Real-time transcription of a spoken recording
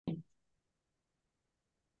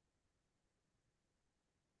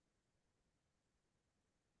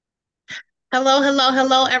Hello, hello,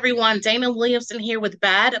 hello, everyone. Dana Williamson here with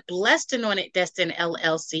Bad, Blessed, Anointed, Destined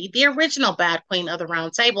LLC, the original Bad Queen of the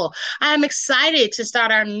Round Table. I am excited to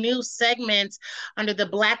start our new segment under the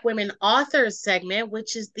Black Women Authors segment,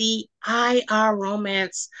 which is the IR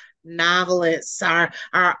Romance novelists, our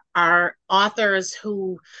authors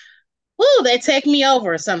who Woo, they take me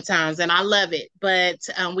over sometimes, and I love it. But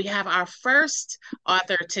we have our first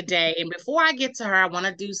author today. And before I get to her, I want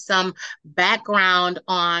to do some background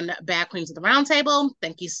on Bad Queens of the Roundtable.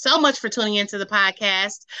 Thank you so much for tuning into the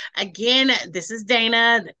podcast. Again, this is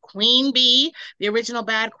Dana, the Queen Bee, the original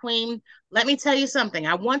Bad Queen. Let me tell you something.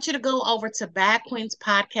 I want you to go over to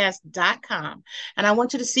badqueenspodcast.com and I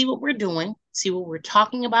want you to see what we're doing, see what we're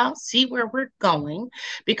talking about, see where we're going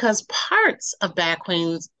because parts of Bad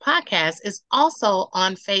Queens podcast is also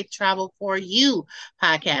on Faith Travel for You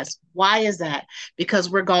podcast. Why is that? Because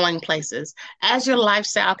we're going places. As your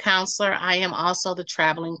lifestyle counselor, I am also the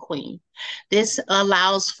traveling queen. This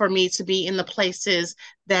allows for me to be in the places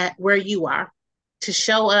that where you are, to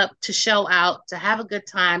show up, to show out, to have a good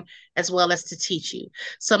time, as well as to teach you.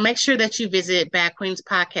 So make sure that you visit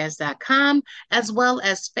badqueenspodcast.com as well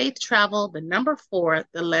as Faith Travel, the number four,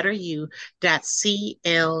 the letter U, .club.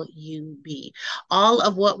 All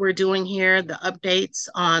of what we're doing here, the updates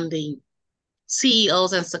on the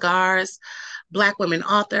CEOs and cigars, Black women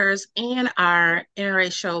authors, and our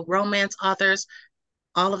interracial romance authors,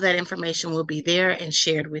 all of that information will be there and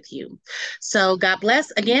shared with you. So, God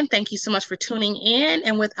bless. Again, thank you so much for tuning in.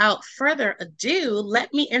 And without further ado,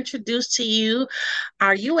 let me introduce to you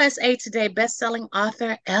our USA Today bestselling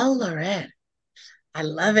author, Loren. I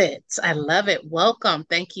love it. I love it. Welcome.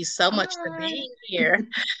 Thank you so much for Hi. being here.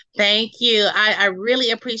 Thank you. I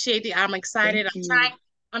really appreciate it. I'm excited. Thank you.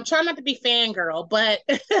 I'm trying not to be fangirl, but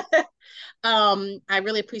I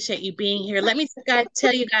really appreciate you being here. Let me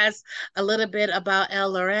tell you guys a little bit about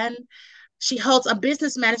Loren. She holds a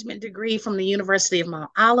business management degree from the University of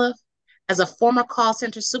Mount Olive. As a former call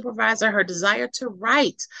center supervisor, her desire to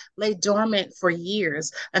write lay dormant for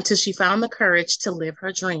years until she found the courage to live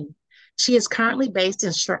her dream. She is currently based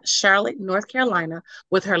in Charlotte, North Carolina,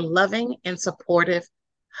 with her loving and supportive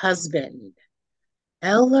husband.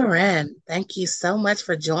 Loren, thank you so much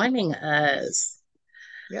for joining us.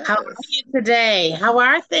 How are Yes. you today? How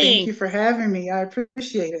are Thank things? you for having me. I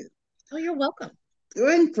appreciate it. Oh, you're welcome.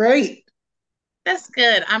 Doing great. That's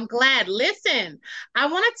good. I'm glad. Listen, I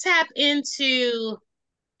want to tap into,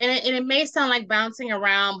 and it may sound like bouncing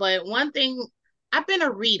around, but one thing, I've been a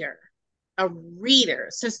reader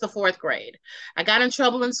since the fourth grade. I got in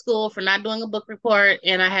trouble in school for not doing a book report,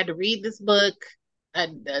 and I had to read this book, a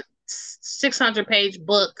 600-page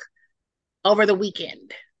book over the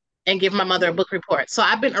weekend and give my mother a book report. So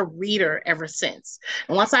I've been a reader ever since.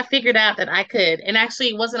 And once I figured out that I could, and actually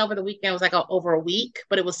it wasn't over the weekend, it was like over a week,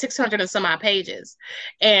 but it was 600 and some odd pages.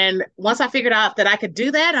 And once I figured out that I could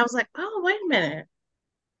do that, I was like, oh, wait a minute.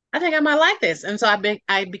 I think I might like this. And so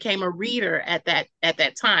I became a reader at that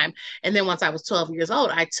time. And then once I was 12 years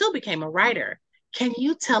old, I too became a writer. Can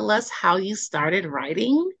you tell us how you started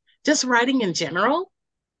writing? Just writing in general?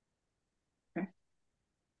 Okay.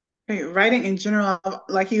 Hey, writing in general,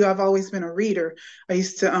 like you, I've always been a reader. I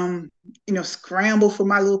used to, scramble for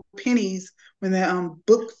my little pennies when the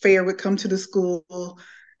book fair would come to the school.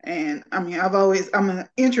 And I mean, I'm an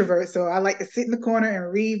introvert, so I like to sit in the corner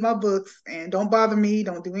and read my books and don't bother me,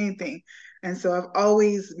 don't do anything. And so I've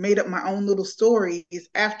always made up my own little stories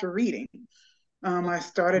after reading. I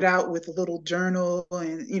started out with a little journal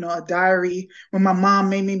and, a diary. When my mom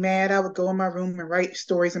made me mad, I would go in my room and write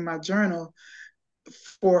stories in my journal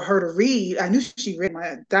for her to read. I knew she read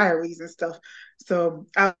my diaries and stuff. So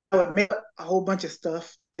I would make up a whole bunch of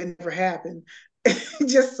stuff that never happened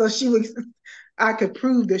just so I could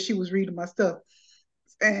prove that she was reading my stuff.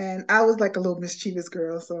 And I was like a little mischievous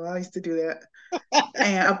girl, so I used to do that.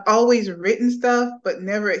 And I've always written stuff, but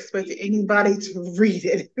never expected anybody to read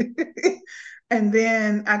it. And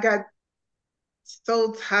then I got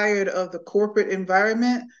so tired of the corporate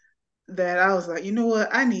environment that I was like, you know what?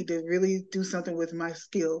 I need to really do something with my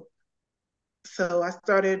skill. So I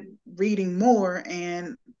started reading more,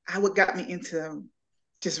 and what got me into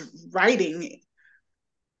just writing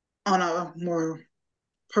on a more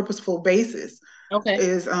purposeful basis Okay.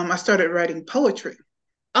 is I started writing poetry.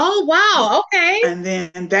 Oh, wow. Okay. And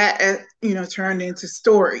then that, turned into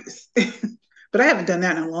stories. But I haven't done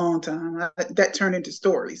that in a long time. That turned into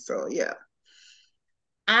stories. So yeah.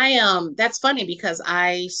 That's funny because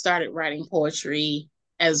I started writing poetry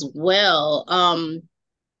as well.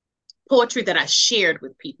 Poetry that I shared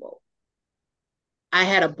with people. I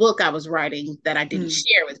had a book I was writing that I didn't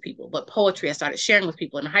share with people, but poetry I started sharing with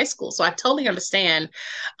people in high school. So I totally understand.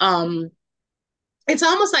 Um it's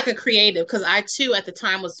almost like a creative because I too at the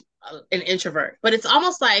time was an introvert, but it's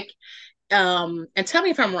almost like and tell me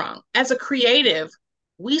if I'm wrong. As a creative,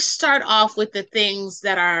 we start off with the things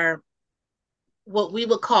that are what we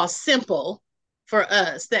would call simple for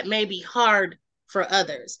us that may be hard for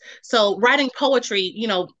others. So writing poetry,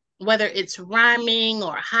 whether it's rhyming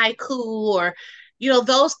or haiku or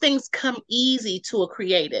those things come easy to a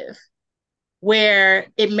creative where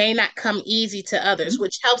it may not come easy to others, Mhm.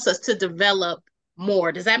 which helps us to develop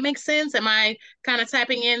more. Does that make sense? Am I kind of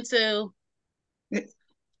tapping into It-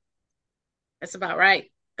 that's about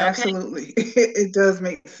right. Okay. Absolutely. It does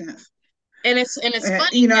make sense. And it's And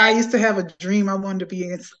funny I that used to have a dream I wanted to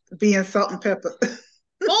be in Salt and Pepper.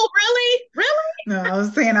 oh really? Really? No, I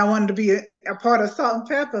was saying I wanted to be a part of Salt and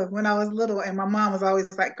Pepper when I was little, and my mom was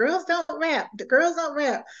always like, "Girls don't rap. The girls don't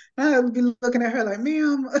rap." And I would be looking at her like,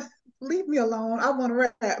 "Ma'am, leave me alone. I want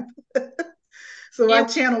to rap." So I It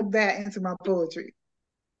channeled that into my poetry.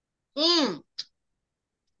 mm,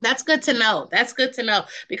 that's good to know. That's good to know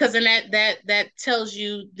because then that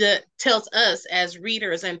tells us as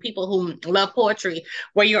readers and people who love poetry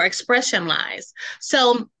where your expression lies.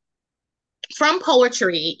 So from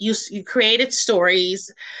poetry, you created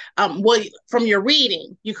stories. Well, from your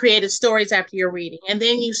reading, you created stories after your reading, and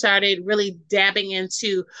then you started really dabbing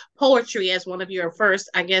into poetry as one of your first,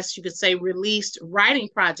 I guess you could say, released writing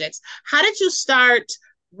projects. How did you start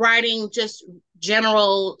writing just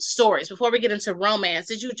general stories before we get into romance?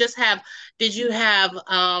 Did you have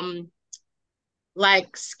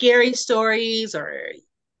like scary stories or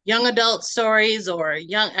young adult stories or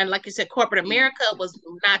young and like you said corporate America was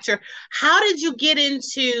not your how did you get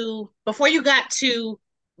into before you got to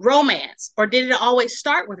romance or did it always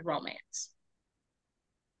start with romance?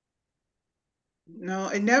 No,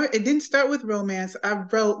 it didn't start with romance. I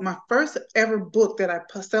wrote my first ever book that I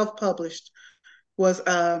self-published was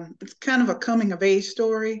it's kind of a coming of age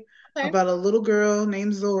story Okay. about a little girl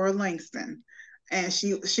named Zora Langston, and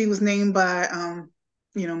she was named by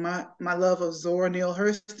my love of Zora Neale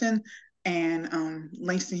Hurston and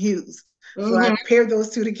Langston Hughes. So I Mm-hmm. paired those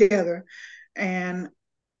two together, and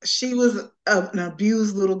she was an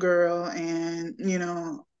abused little girl, and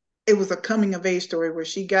it was a coming of age story where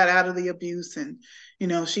she got out of the abuse, and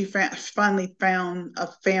she finally found a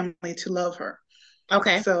family to love her.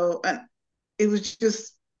 Okay. So it was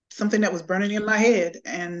just something that was burning in my head,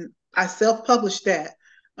 and I self-published that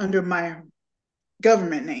under my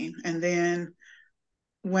government name. And then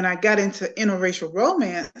when I got into interracial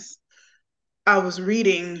romance, I was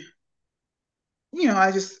reading,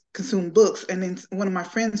 I just consumed books. And then one of my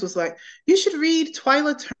friends was like, "You should read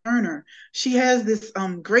Twyla Turner. She has this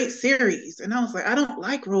great series." And I was like, "I don't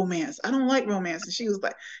like romance. I don't like romance." And she was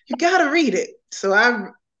like, "You gotta read it." So I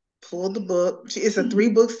pulled the book. It's a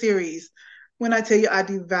 3-book series. When I tell you I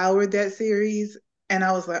devoured that series, and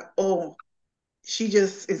I was like, "Oh, she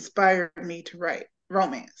just inspired me to write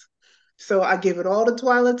romance." So I give it all to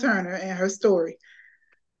Twyla Turner and her story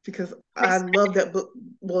because I love that book.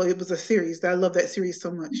 Well, it was a series. I love that series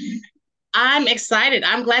so much. I'm excited.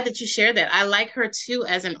 I'm glad that you shared that. I like her too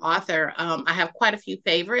as an author. I have quite a few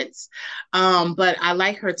favorites, but I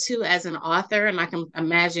like her too as an author, and I can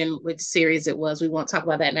imagine which series it was. We won't talk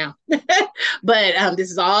about that now, but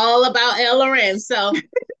this is all about Loren. So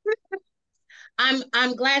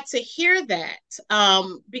I'm glad to hear that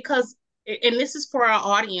because and this is for our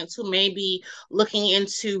audience who may be looking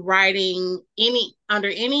into writing any under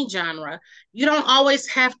any genre. You don't always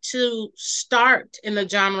have to start in the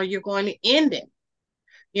genre you're going to end in.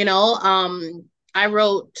 You know, I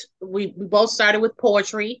wrote we both started with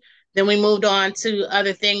poetry, then we moved on to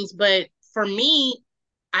other things, but for me,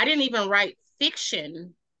 I didn't even write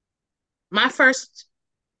fiction. My first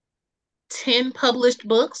 10 published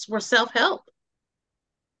books were self-help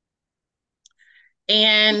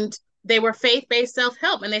and they were faith-based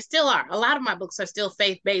self-help and they still are. A lot of my books are still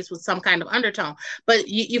faith-based with some kind of undertone. But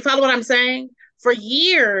you follow what I'm saying? For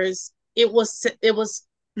years it was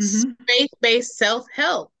Mm-hmm. faith-based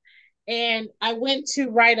self-help. And I went to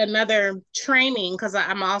write another training because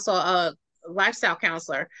I'm also a lifestyle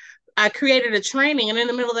counselor. I created a training, and in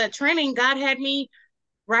the middle of that training, God had me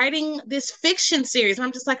writing this fiction series. And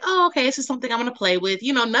I'm just like, oh, okay, this is something I'm going to play with.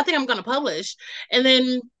 Nothing I'm going to publish. And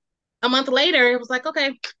then a month later, it was like, okay,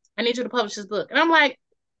 I need you to publish this book. And I'm like,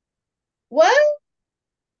 what?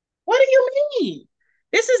 What do you mean?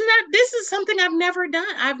 This is something I've never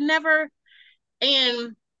done. I've never,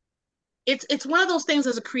 and it's one of those things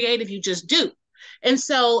as a creative you just do. And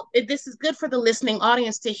so this is good for the listening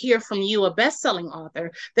audience to hear from you, a best-selling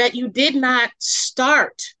author, that you did not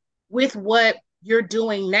start with what you're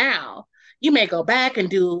doing now. You may go back and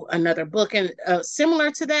do another book and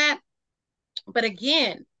similar to that, But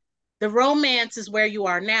again, the romance is where you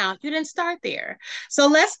are now. You didn't start there. So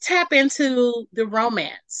let's tap into the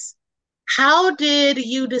romance. How did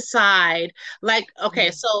you decide? Like, okay,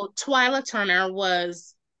 Mm-hmm. so Twyla Turner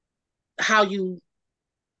was how you,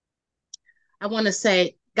 I want to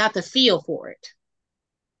say, got the feel for it.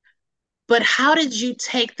 But how did you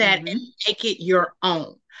take that and Mm-hmm. make it your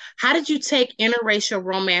own? How did you take interracial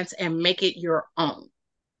romance and make it your own?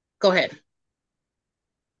 Go ahead.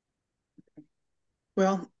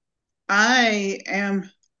 Well, I am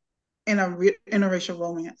in a interracial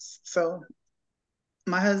romance. So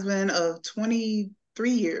my husband of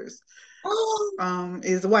 23 years Oh,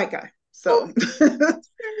 is a white guy. oh, So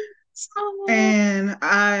oh, and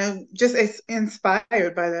I just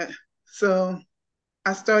inspired by that. So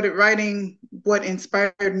I started writing what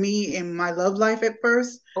inspired me in my love life at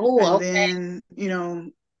first. oh, And okay. then,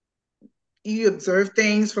 you observe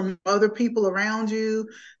things from other people around you.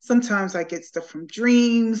 Sometimes I get stuff from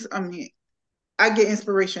dreams. I mean, I get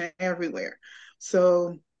inspiration everywhere.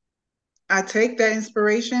 So I take that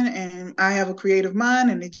inspiration and I have a creative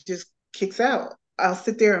mind and it just kicks out. I'll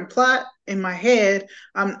sit there and plot in my head.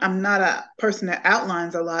 I'm not a person that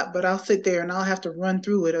outlines a lot, but I'll sit there and I'll have to run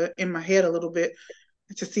through it in my head a little bit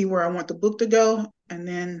to see where I want the book to go, and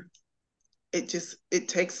then it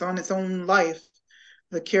takes on its own life.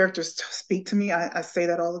 The characters speak to me. I say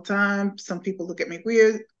that all the time. Some people look at me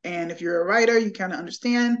weird, and if you're a writer, you kind of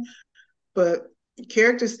understand. But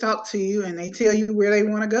characters talk to you and they tell you where they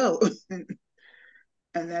want to go,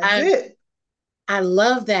 and that's I it. I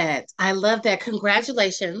love that. I love that.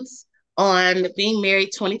 Congratulations on being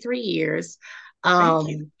married 23 years. Thank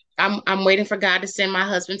you. I'm waiting for God to send my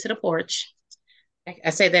husband to the porch.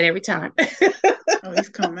 I say that every time. Oh, he's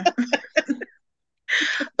coming.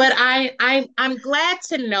 But I'm glad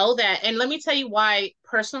to know that. And let me tell you why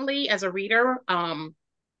personally as a reader,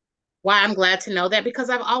 why I'm glad to know that because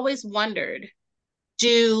I've always wondered,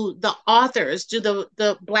 do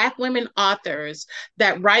the black women authors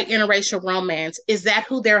that write interracial romance, is that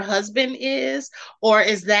who their husband is, or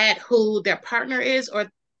is that who their partner is, or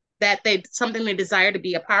that they something they desire to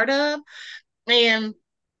be a part of? And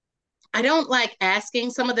I don't like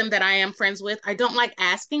asking some of them that I am friends with. I don't like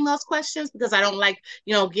asking those questions because I don't like,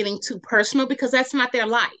 getting too personal because that's not their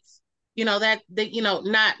life.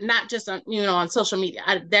 Not just on, on social media.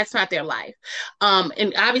 That's not their life.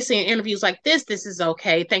 And obviously in interviews like this is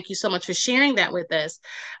okay. Thank you so much for sharing that with us.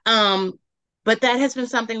 Um, but that has been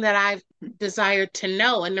something that I've desired to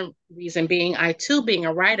know. And the reason being, I too, being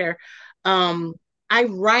a writer, um, I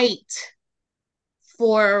write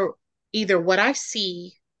for either what I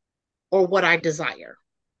see or what I desire.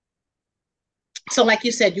 So, like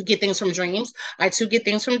you said, you get things from dreams. I too get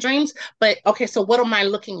things from dreams. But okay, so what am I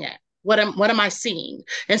looking at? What am I seeing?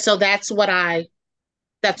 And so that's what I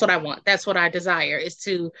want. That's what I desire is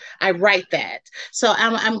to I write that. So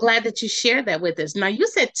I'm glad that you shared that with us. Now you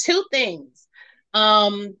said two things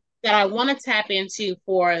that I want to tap into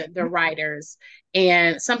for the writers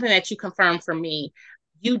and something that you confirmed for me.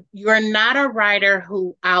 You're not a writer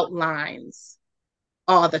who outlines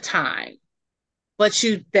all the time, but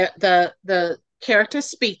the characters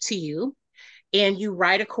speak to you and you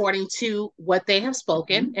write according to what they have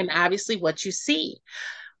spoken Mm-hmm. and obviously what you see.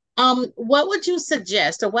 What would you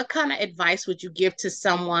suggest or what kind of advice would you give to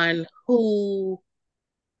someone who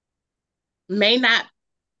may not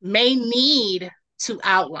may need to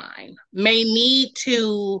outline, may need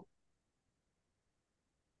to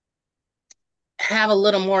have a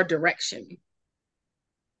little more direction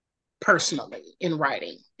personally in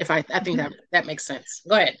writing? If I think Mm-hmm. that makes sense.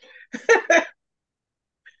 Go ahead.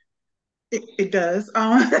 It does.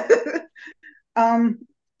 Um,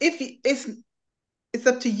 if it's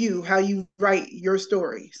up to you how you write your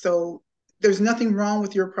story. So there's nothing wrong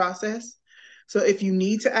with your process. So if you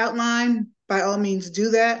need to outline, by all means do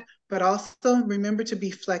that, but also remember to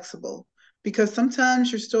be flexible because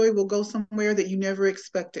sometimes your story will go somewhere that you never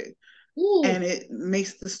expected Ooh, and it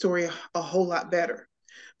makes the story a whole lot better.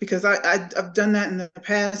 Because I've done that in the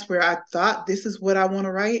past where I thought this is what I want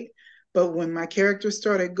to write, but when my characters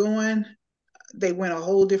started going, they went a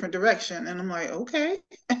whole different direction, and I'm like, okay,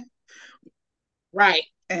 right.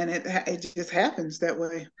 and it just happens that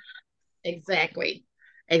way. Exactly.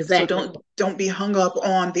 So Exactly. don't be hung up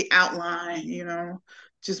on the outline,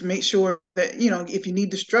 just make sure that if you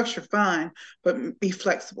need the structure, fine, but be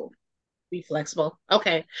flexible. Be flexible.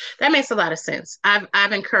 Okay. That makes a lot of sense.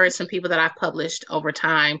 I've encouraged some people that I've published over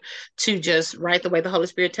time to just write the way the Holy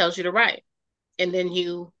Spirit tells you to write. And then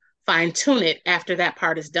you fine tune it after that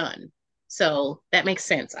part is done. So that makes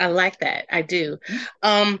sense. I like that. I do.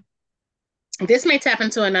 Um, This may tap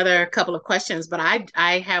into another couple of questions, but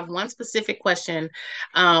I have one specific question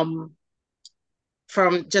um,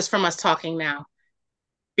 from us talking now.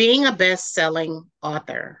 Being a best-selling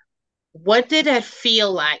author, what did it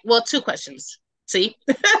feel like? Well, two questions. See,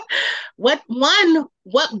 what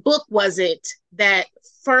book was it that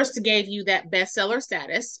first gave you that bestseller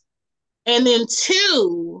status? And then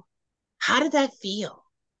two, how did that feel?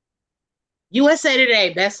 USA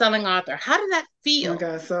Today, best-selling author. How did that feel?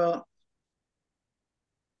 Okay, so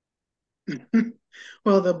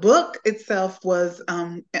well, the book itself was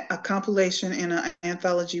a compilation in an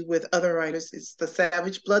anthology with other writers. It's The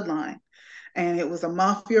Savage Bloodline, and it was a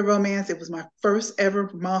mafia romance. It was my first ever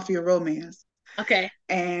mafia romance. Okay.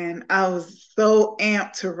 And I was so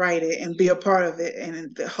amped to write it and be a part of it.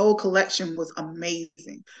 And the whole collection was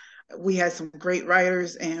amazing. We had some great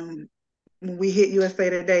writers, and when we hit USA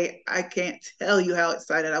Today, I can't tell you how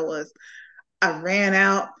excited I was. I ran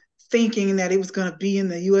out thinking that it was going to be in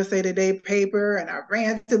the USA Today paper, and I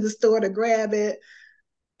ran to the store to grab it.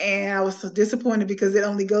 And I was so disappointed because it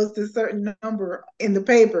only goes to a certain number in the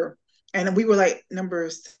paper. And we were like number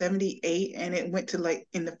 78, and it went to like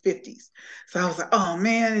in the 50s. So I was like, oh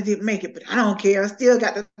man, it didn't make it, but I don't care. I still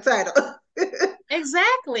got the title.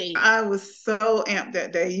 Exactly. I was so amped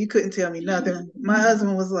that day. You couldn't tell me nothing. My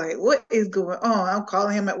husband was like, "What is going on?" I'm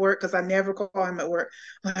calling him at work because I never call him at work.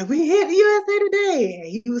 I'm like, we hit USA Today. And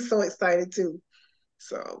he was so excited too.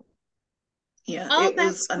 So yeah, Oh, it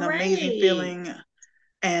was that's an amazing great. feeling.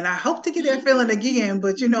 And I hope to get that feeling again,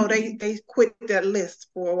 but you know, they quit that list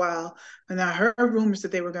for a while. And I heard rumors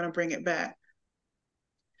that they were gonna bring it back.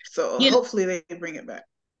 So You hopefully they bring it back.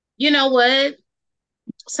 you know what?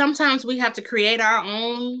 Sometimes we have to create our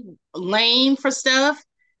own lane for stuff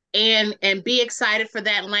and be excited for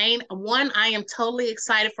that lane. One, I am totally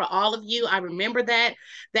excited for all of you. I remember that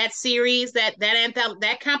series,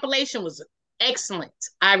 that compilation was excellent.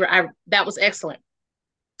 I that was excellent.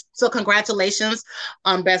 So congratulations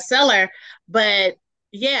on bestseller. But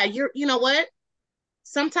yeah, you know what?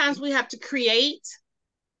 Sometimes we have to create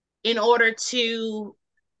in order to,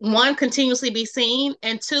 one, continuously be seen,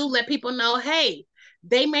 and two, let people know, hey,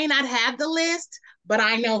 they may not have the list, but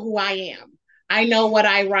I know who I am. I know what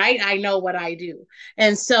I write. I know what I do.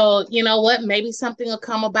 And so, you know what? Maybe something will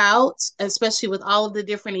come about, especially with all of the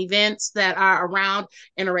different events that are around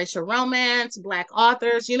interracial romance, Black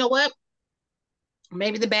authors. You know what?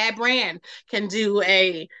 Maybe the Bad Brand can do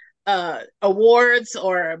a awards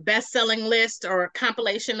or best-selling list or a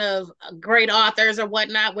compilation of great authors or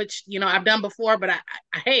whatnot, which I've done before. But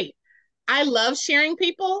hey, I love sharing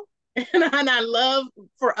people, and I love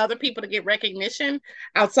for other people to get recognition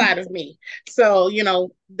outside of me. So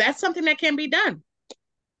that's something that can be done.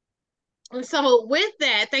 So with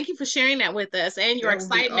that, thank you for sharing that with us and your That would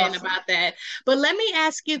be excitement awesome. about that. But let me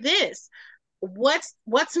ask you this: what's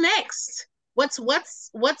next?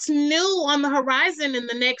 What's new on the horizon in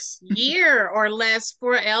the next year or less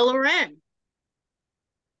for Loren?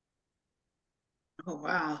 Oh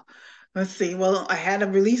wow. Let's see. Well, I had a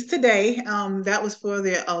release today. That was for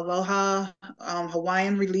the Aloha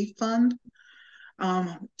Hawaiian Relief Fund.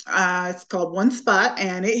 It's called One Spot,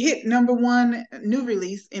 and it hit number one new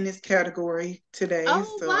release in its category today. Oh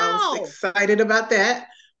So I was wow. excited about that.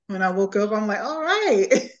 When I woke up, I'm like, all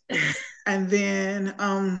right. And then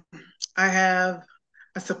I have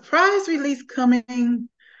a surprise release coming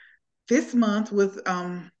this month with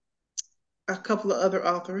a couple of other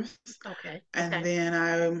authors. Okay, And okay, then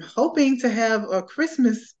I'm hoping to have a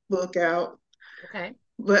Christmas book out, okay,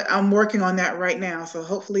 but I'm working on that right now. So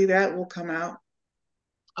hopefully that will come out.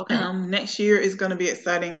 okay. Next year is going to be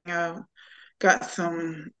exciting. I've got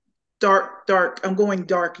some dark. I'm going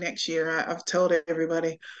dark next year. I've told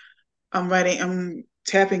everybody I'm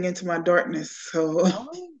tapping into my darkness. So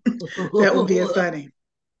that will be Oh. exciting.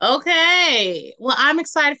 Okay. Well, I'm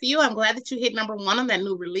excited for you. I'm glad that you hit number one on that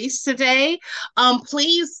new release today.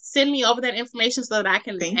 Please send me over that information so that I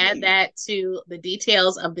can Thank add you. that to the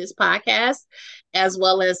details of this podcast, as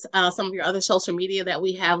well as some of your other social media that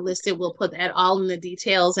we have listed. We'll put that all in the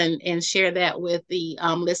details and share that with the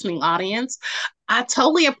listening audience. I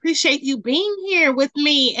totally appreciate you being here with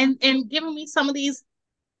me and giving me some of these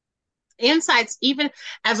insights, even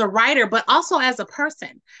as a writer, but also as a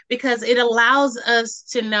person, because it allows us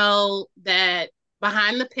to know that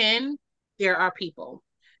behind the pen, there are people.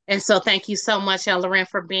 And so thank you so much, Loren,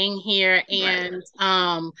 for being here. Right.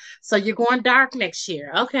 And so you're going dark next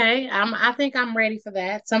year. Okay. I think I'm ready for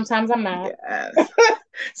that. Sometimes I'm not. Yes.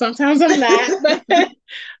 Sometimes I'm not, but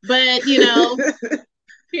but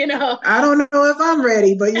you know. I don't know if I'm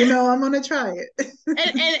ready, but I'm gonna try it.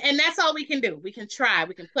 And that's all we can do. We can try.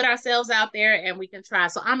 We can put ourselves out there and we can try.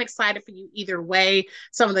 So I'm excited for you either way.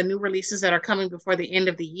 Some of the new releases that are coming before the end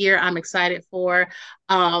of the year, I'm excited for.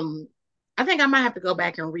 Um, I think I might have to go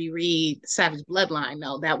back and reread Savage Bloodline.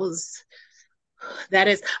 No, that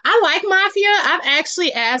is, I like Mafia. I've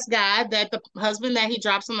actually asked God that the husband that he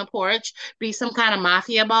drops on the porch be some kind of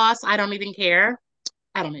mafia boss. I don't even care.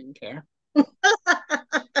 I don't even care.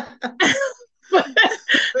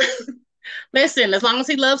 Listen, as long as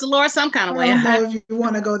he loves the Lord some kind of I way. don't know if you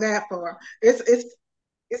want to go that far. It's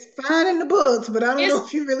fine in the books, but I don't It's know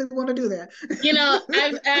if you really want to do that.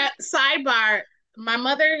 I've sidebar. My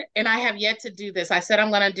mother and I have yet to do this. I said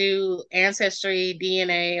I'm gonna do ancestry,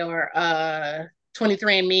 DNA, or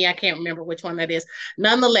 23andMe. I can't remember which one that is.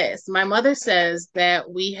 Nonetheless, my mother says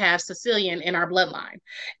that we have Sicilian in our bloodline,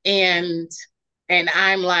 and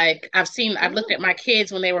I'm like, I've looked at my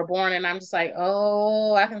kids when they were born, and I'm just like,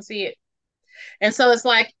 oh, I can see it. And so it's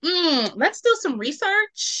like, let's do some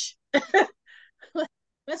research.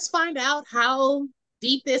 Let's find out how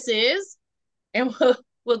deep this is, and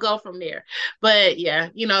we'll go from there. But yeah,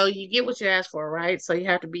 you get what you ask for, right? So you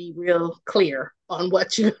have to be real clear on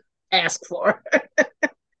what you ask for.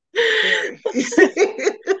 Very.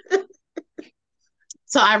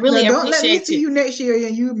 So I Now, really don't let me appreciate see you. you next year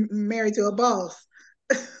and you married to a boss.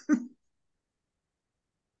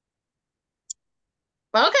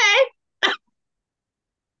 Okay,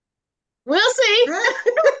 we'll see.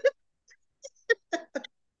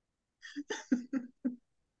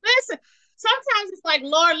 Listen, sometimes it's like,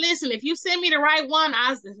 Lord, listen, if you send me the right one,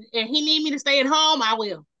 and he need me to stay at home, I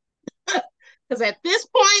will. Because at this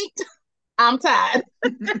point, I'm tired.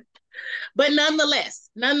 But nonetheless,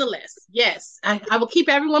 yes, I will keep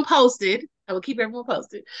everyone posted. I will keep everyone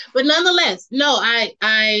posted. But nonetheless, no,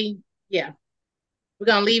 yeah, we're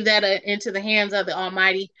gonna leave that into the hands of the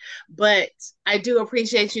Almighty. But I do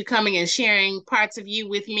appreciate you coming and sharing parts of you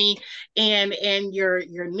with me, and your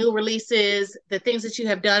new releases, the things that you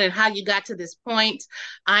have done, and how you got to this point.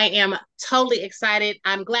 I am totally excited.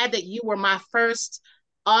 I'm glad that you were my first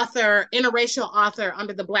author, interracial author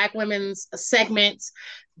under the Black Women's segment,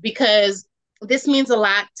 because this means a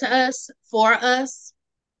lot to us, for us,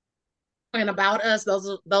 and about us.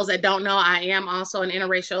 Those that don't know, I am also an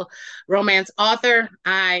interracial romance author.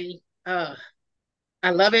 Uh I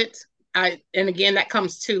love it. And again, that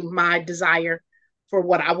comes to my desire for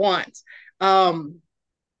what I want. Um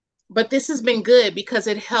but this has been good because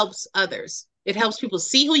it helps others. It helps people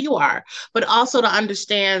see who you are, but also to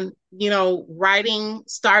understand, writing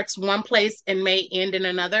starts one place and may end in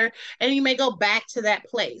another, and you may go back to that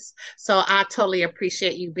place. So I totally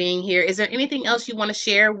appreciate you being here. Is there anything else you want to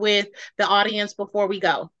share with the audience before we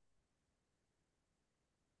go?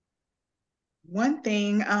 One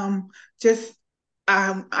thing, just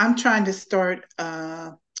I'm trying to start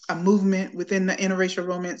a movement within the interracial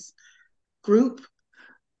romance group.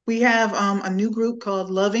 We have a new group called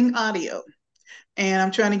Loving Audio, and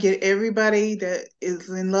I'm trying to get everybody that is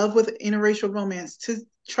in love with interracial romance to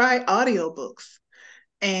try audiobooks.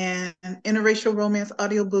 And interracial romance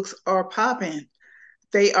audiobooks are popping.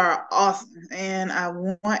 They are awesome, and I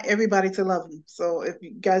want everybody to love them. So if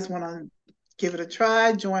you guys want to give it a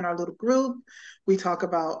try, join our little group. We talk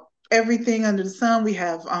about everything under the sun. We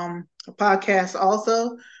have a podcast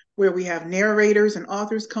also where we have narrators and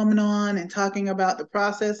authors coming on and talking about the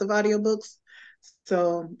process of audiobooks.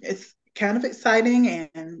 So it's kind of exciting,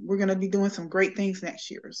 and we're going to be doing some great things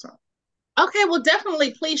next year. So Okay, well,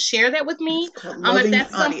 definitely please share that with it's me. called If Loving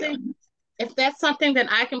that's Audio. something, if that's something that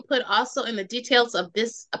I can put also in the details of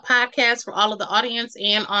this podcast for all of the audience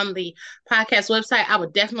and on the podcast website, I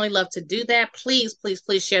would definitely love to do that. Please, please,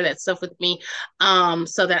 please share that stuff with me,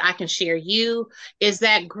 so that I can share you. Is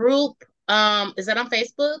that group, is that on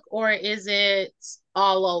Facebook or is it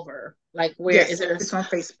all over? Like, where is Yes, it? it's on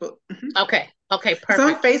Facebook. Okay, okay, It's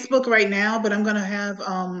on perfect. Facebook right now, but I'm going to have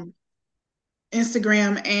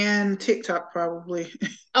Instagram and TikTok probably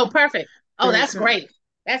Oh, perfect. Oh, very that's soon. great.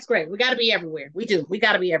 That's great. We got to be everywhere. We do. We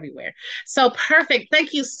got to be everywhere. So perfect.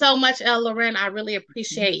 Thank you so much, Loren. I really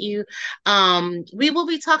appreciate you. We will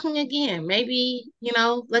be talking again. Maybe,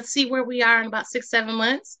 let's see where we are in about 6, 7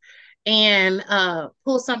 months, and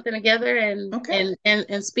pull something together and Okay.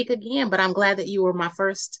 and speak again. But I'm glad that you were my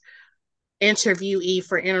first interviewee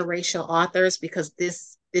for interracial authors, because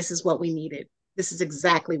this is what we needed. This is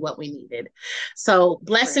exactly what we needed. So,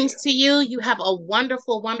 blessings Right. to you. You have a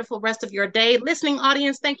wonderful, wonderful rest of your day. Listening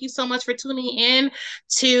audience, thank you so much for tuning in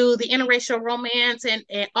to the interracial romance and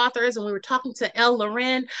authors. And we were talking to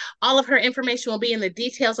Loren. All of her information will be in the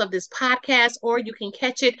details of this podcast, or you can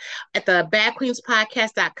catch it at the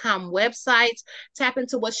badqueenspodcast.com website. Tap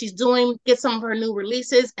into what she's doing, get some of her new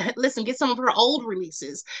releases. Listen, get some of her old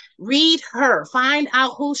releases. Read her, find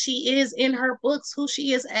out who she is in her books, who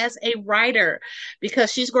she is as a writer,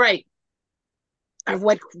 because she's great. I've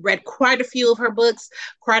read quite a few of her books,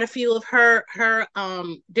 quite a few of her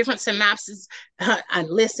different synopses. And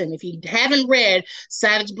listen, if you haven't read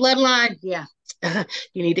Savage Bloodline, yeah,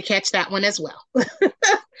 you need to catch that one as well.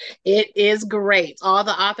 It is great. All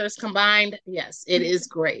the authors combined, yes, it is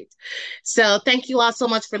great. So thank you all so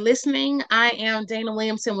much for listening. I am Dana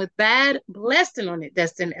Williamson with Bad, Blessed and on it,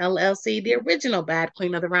 Destin LLC, the original Bad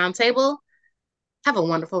Queen of the Round Table. Have a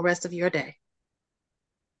wonderful rest of your day.